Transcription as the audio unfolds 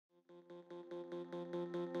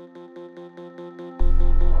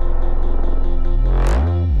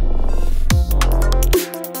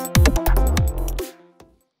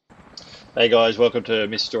Hey guys, welcome to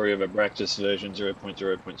Myths Story of Abraxas version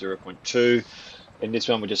 0.0.0.2. In this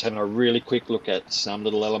one we're just having a really quick look at some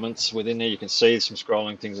little elements within there. You can see some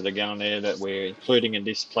scrolling things that are going there that we're including in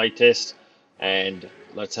this playtest. And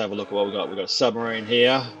let's have a look at what we've got. We've got a submarine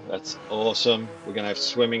here, that's awesome. We're going to have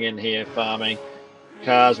swimming in here, farming,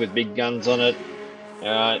 cars with big guns on it.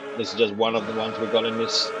 Alright, this is just one of the ones we've got in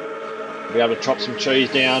this. We'll be able to chop some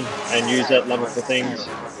trees down and use that lumber for things.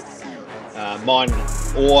 Mine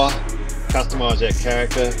ore. Customize our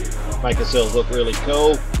character, make ourselves look really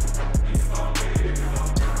cool.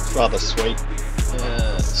 It's rather sweet.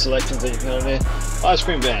 Selections that you can put in there. Ice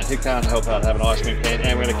cream van, who can't help out having an ice cream can?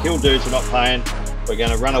 And we're going to kill dudes for not paying. We're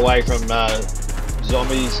going to run away from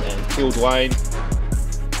zombies and kill Dwayne.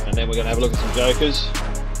 And then we're going to have a look at some jokers.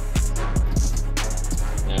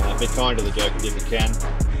 Be kind to the jokers if you can.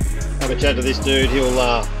 Have a chat to this dude,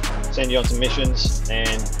 he'll send you on some missions,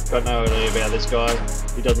 and got no idea about this guy.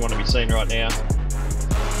 He doesn't want to be seen right now.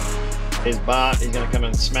 Here's Bart, he's going to come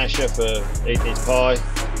and smash you for eating his pie.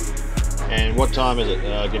 And what time is it?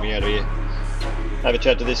 Get me out of here. Have a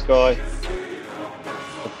chat to this guy.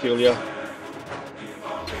 He'll kill you.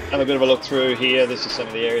 Have a bit of a look through here. This is some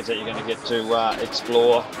of the areas that you're going to get to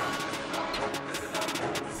explore.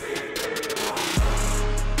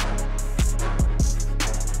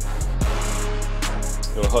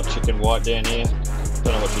 Got a hot chicken white down here.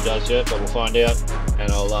 Don't know what she does yet, but we'll find out,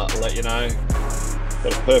 and I'll let you know.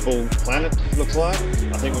 Got a purple planet, looks like.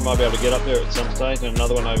 I think we might be able to get up there at some stage, and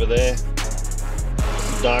another one over there.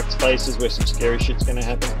 Some dark spaces where some scary shit's going to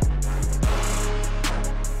happen.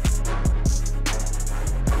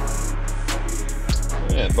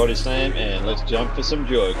 Yeah, body slam, and let's jump for some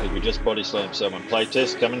joy, because we just body slammed someone.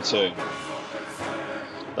 Playtest coming soon.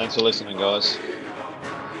 Thanks for listening, guys.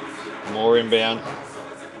 More inbound.